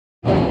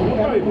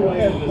probably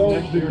playing this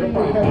next year. The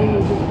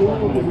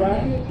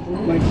racket,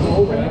 like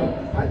over.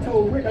 I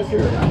told Rick, I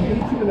said, Rick, I can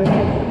hit you in the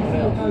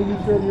head every time you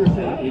serve your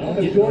set.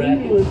 Because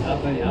Jordan was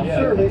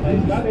serving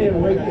and you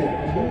stand right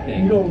there.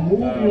 You don't move,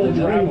 you don't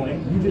dribble,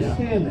 you just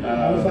stand there.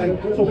 I was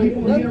like, so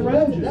people get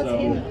around you. That's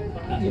him.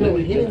 You know,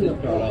 hitting the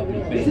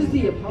this is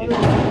the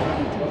opponent.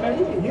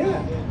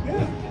 Yeah.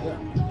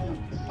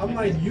 I'm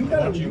like, you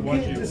can't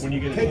just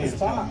take a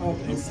spot up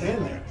and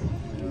stand there.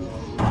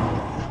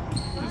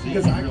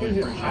 Because I don't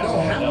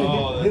have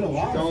to hit a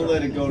lot. Don't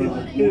let it go to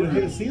the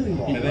hit a ceiling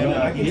ball.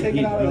 I can take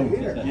it out of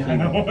here. Yeah, I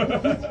know.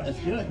 That's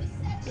good. And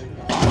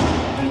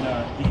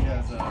he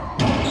has the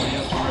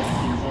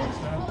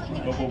gearbox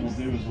now. But what we'll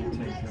do is we'll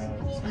take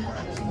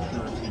some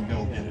shirts and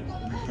go get it.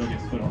 Go get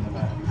put on the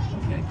back.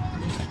 Okay.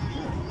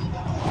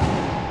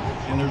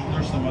 And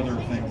there's some other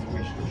things that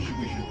we should like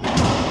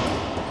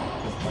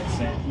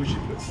we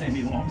should put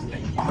Sandy Long's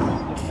name.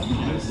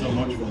 It's so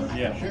much fun.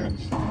 Yeah, sure.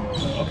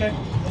 Okay.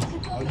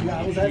 Yeah,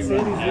 I was at Sandy's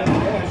the other day. I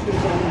should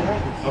have got your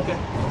rackets. Okay,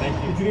 thank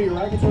you. Did you get your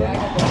rackets already?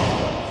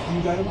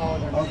 You got them?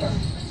 Okay.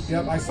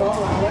 Yep, I saw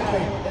them.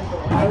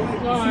 I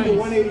like the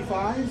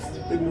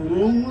 185s, the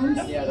maroon ones.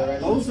 Yeah, they're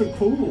right. Those are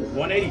cool.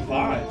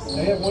 185s.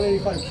 They have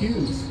 185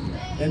 Qs,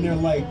 and they're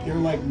like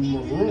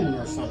maroon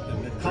or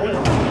something. The color is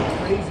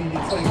crazy.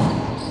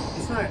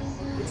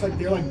 It's like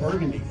they're like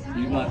burgundy.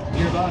 You want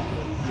gearbox?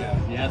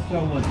 Yeah. Yeah, I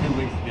saw one 10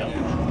 weeks ago.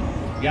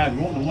 Guys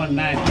want the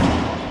 190.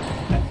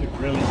 That's a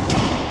really.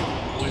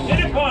 Hit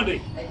it, Pandi.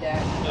 Hey,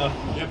 Dad.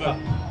 Yeah, but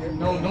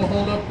No, don't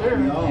hold up there.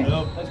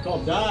 No. That's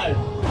called dive.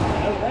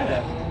 How did that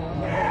happen?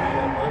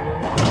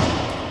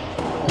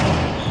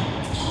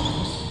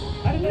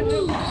 How did that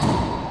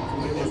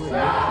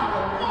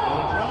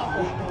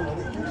happen?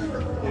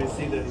 You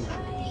see the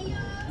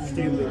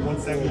Steelers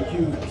 170 Q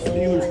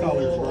Steelers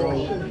colors, bro.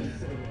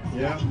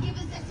 Yeah.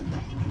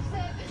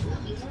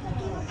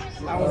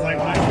 I was like,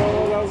 when I saw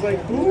those, I was like,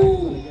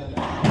 ooh.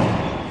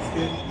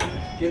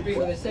 So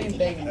the same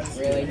thing, really.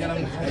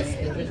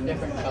 It's just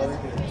different colors.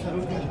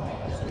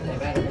 They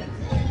matter.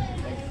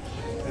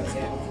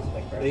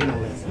 They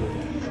know it's good.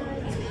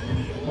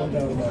 No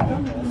doubt about that.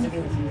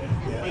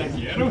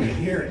 Yeah, I don't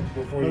hear it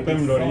before you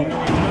saw it. I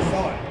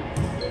saw it.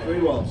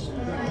 3 walls.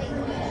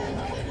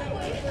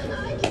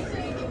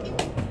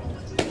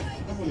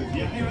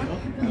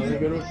 Another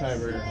good one,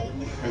 tiebreaker.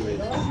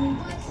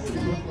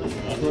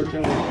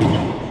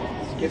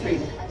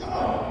 Skipping.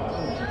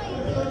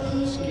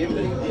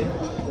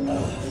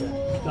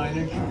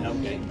 Steiner.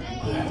 Okay.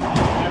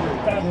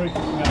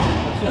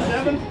 so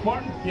 7,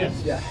 Martin? Yes.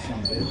 Yeah.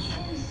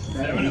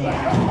 7 and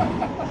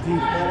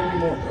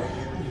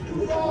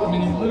I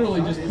mean, he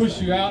literally just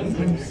pushed you out and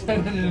then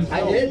sent it in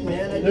himself. I did,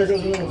 man. There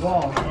goes a little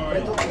ball.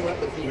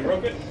 We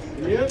broke it?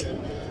 Yep.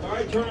 All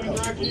right, tournament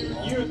back.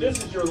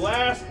 This is your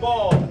last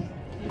ball.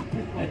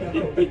 I've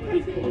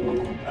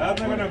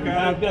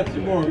got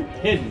some more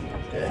hidden.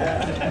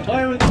 I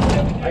got a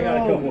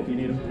couple if you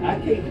need them. I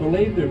can't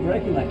believe they're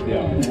breaking like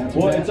that.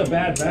 Well, it's a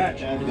bad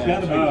batch. It's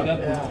got to be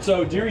something.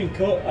 So during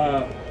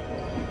the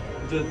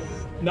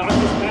not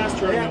this past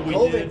tournament we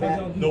did,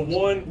 the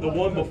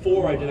one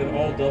before I did an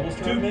all doubles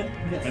tournament,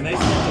 and they sent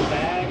the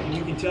bag, and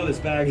you can tell this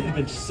bag had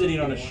been sitting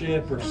on a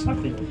ship or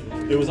something.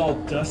 It was all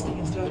dusty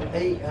and stuff.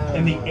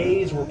 And the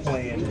A's were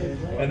playing,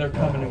 and they're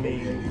coming to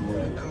me,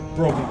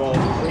 broken balls,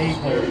 A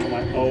players. I'm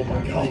like, oh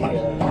my god.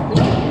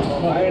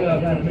 I ended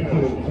up having to we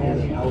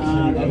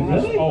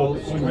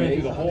ran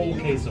through the whole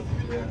case of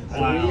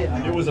wow.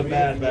 It was a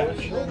bad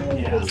batch.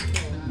 Yeah.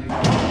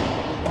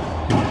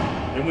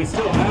 And we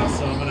still have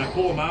some, and I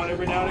pull them out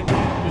every now and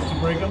again just to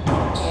break them.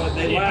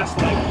 They last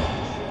like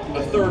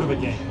a third of a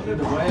game. Put it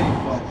away,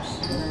 folks.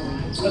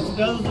 Those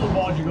are the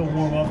balls you're going to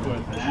warm up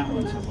with, and that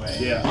one's away.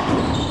 Yeah.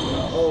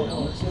 Oh,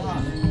 no, it's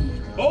not.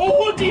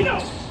 Oh,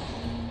 Dino!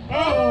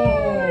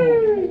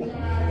 Oh!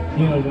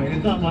 Dino's like,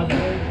 it's not my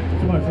fault.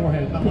 It's my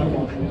forehand, it's not my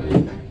fault.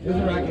 Here's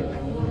a racket.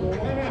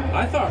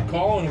 I thought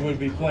Colin would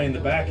be playing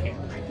the backhand.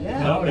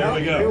 Yeah. Oh, there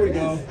we go. Here we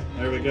go.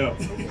 There we go.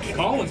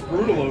 Colin's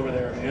brutal over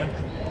there, man.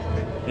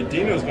 And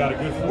Dino's got a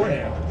good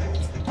forehand.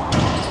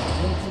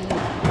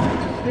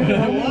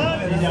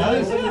 What? He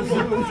does?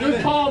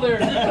 Good call there.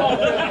 Good call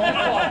there.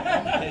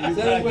 You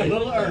got a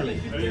little early.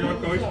 There you go,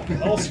 Coach.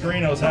 All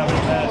Screeno's having a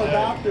bad day.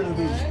 Doctor,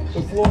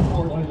 the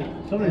floorboard.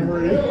 Somebody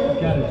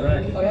got his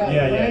racket. Oh, yeah.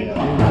 Yeah.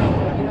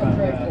 You know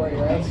Craig for you,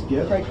 right?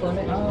 Craig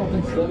Clement? I don't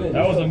think so.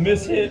 That was a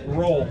mishit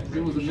roll.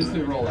 It was a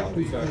missing rollout.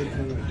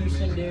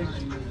 Houston dude.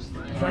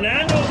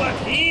 Fernando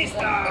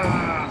Batista!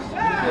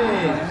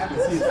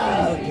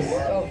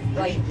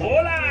 Like,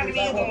 Hola,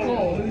 amigo!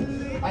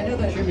 I know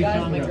that you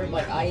guys make it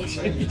like ice.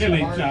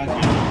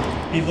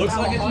 He looks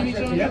like a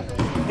chimichurri? Yep.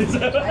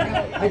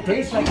 It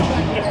tastes like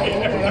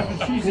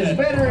it's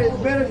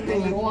better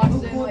than you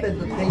want than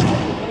the thing.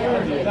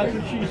 That's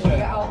what she said.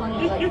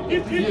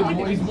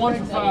 He's 1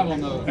 for 5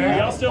 on those. Are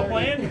y'all still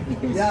playing?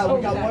 Yeah,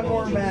 we got one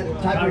more man.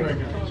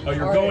 Oh,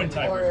 you're going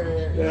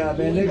tiebreaker. Yeah,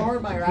 man.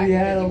 We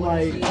had them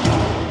like.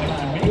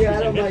 We He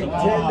had him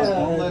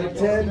like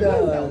 10 to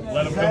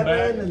Let him come back.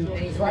 7 and And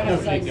he's right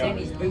outside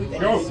Sammy's booth,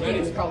 and he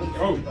shoots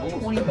probably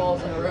 20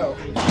 balls in a row.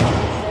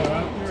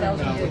 Tells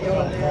me to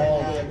go in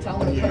there and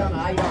tell him to put on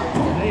eye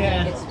guards. They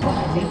had, It's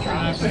we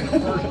tried for the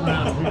first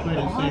round, we played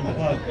in the same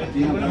club.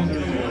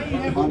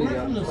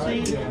 We're from the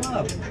same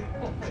club.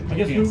 I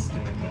guess who,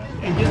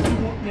 and guess who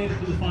made it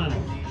to the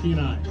finals? He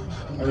and I.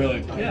 I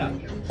really. Yeah.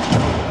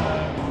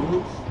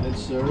 Good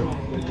serve.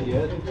 Good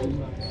hit.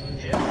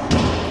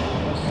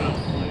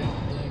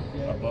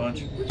 A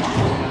bunch. I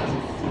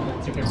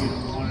think I beat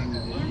him one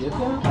and Get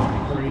that?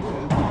 three.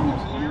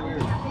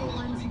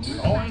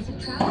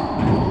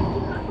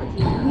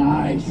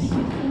 nice.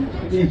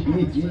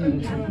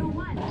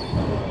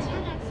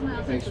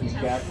 Makes me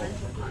cackle.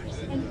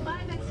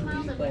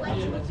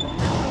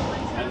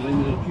 And then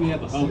if you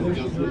have a home that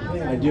goes with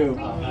it. I do.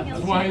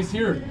 That's why he's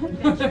here.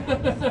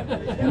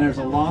 And there's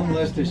a long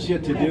list of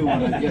shit to do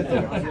when I get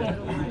there.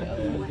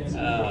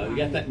 You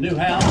got that new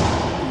house?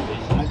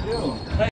 I do.